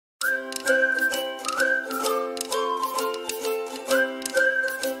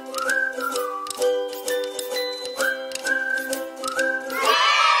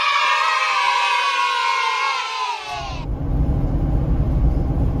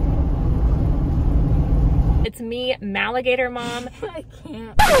It's me, MaligatorMom. I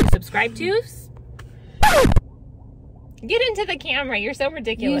can't. Subscribe to. Get into the camera. You're so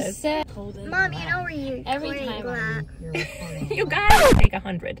ridiculous. You said, Mom, you know where you every time you're recording. You guys take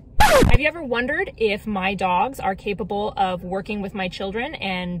 100. Have you ever wondered if my dogs are capable of working with my children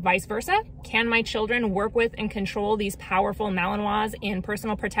and vice versa? Can my children work with and control these powerful Malinois in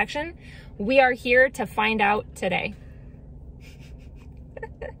personal protection? We are here to find out today.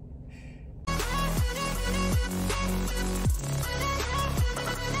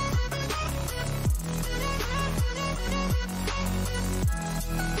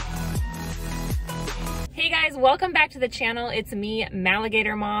 Hey guys, welcome back to the channel. It's me,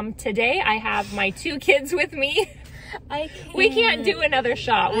 MaligatorMom. Today I have my two kids with me. We can't do another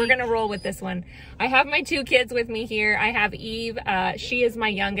shot. We're gonna roll with this one. I have my two kids with me here. I have Eve. She is my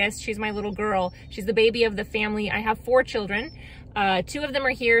youngest. She's my little girl. She's the baby of the family. I have 4 children. 2 of them are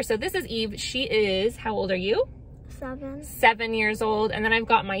here. So this is Eve. She is, how old are you? 7. 7 years old. And then I've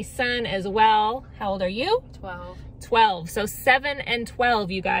got my son as well. How old are you? 12. 12. So 7 and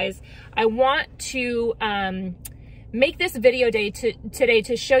 12, you guys. I want to make this video today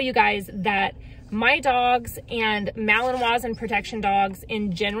to show you guys that my dogs and Malinois and protection dogs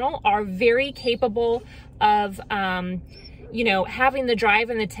in general are very capable of, you know, having the drive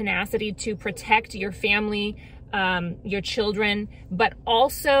and the tenacity to protect your family, your children, but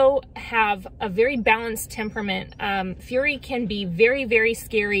also have a very balanced temperament. Fury can be very, very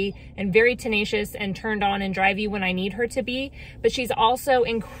scary and very tenacious and turned on and drive you when I need her to be, but she's also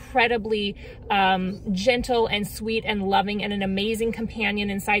incredibly gentle and sweet and loving and an amazing companion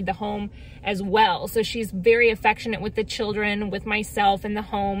inside the home as well. So she's very affectionate with the children, with myself in the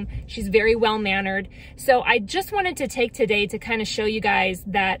home. She's very well-mannered. So I just wanted to take today to kind of show you guys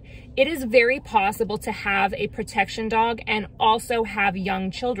that it is very possible to have a protection dog and also have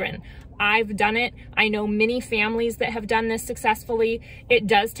young children. I've done it. I know many families that have done this successfully. It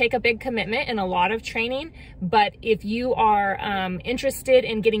does take a big commitment and a lot of training, but if you are interested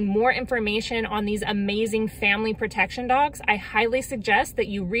in getting more information on these amazing family protection dogs, I highly suggest that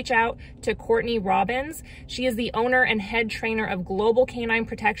you reach out to Courtney Robbins. She is the owner and head trainer of Global Canine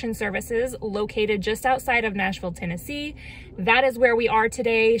Protection Services, located just outside of Nashville, Tennessee. That is where we are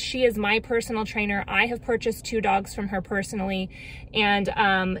today. She is my personal trainer. I have purchased 2 dogs from her personally,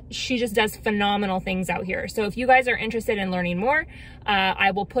 and she just does phenomenal things out here. So if you guys are interested in learning more,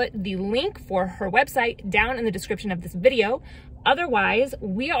 I will put the link for her website down in the description of this video. Otherwise,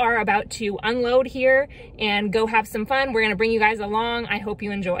 we are about to unload here and go have some fun. We're gonna bring you guys along. I hope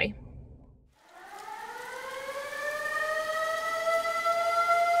you enjoy.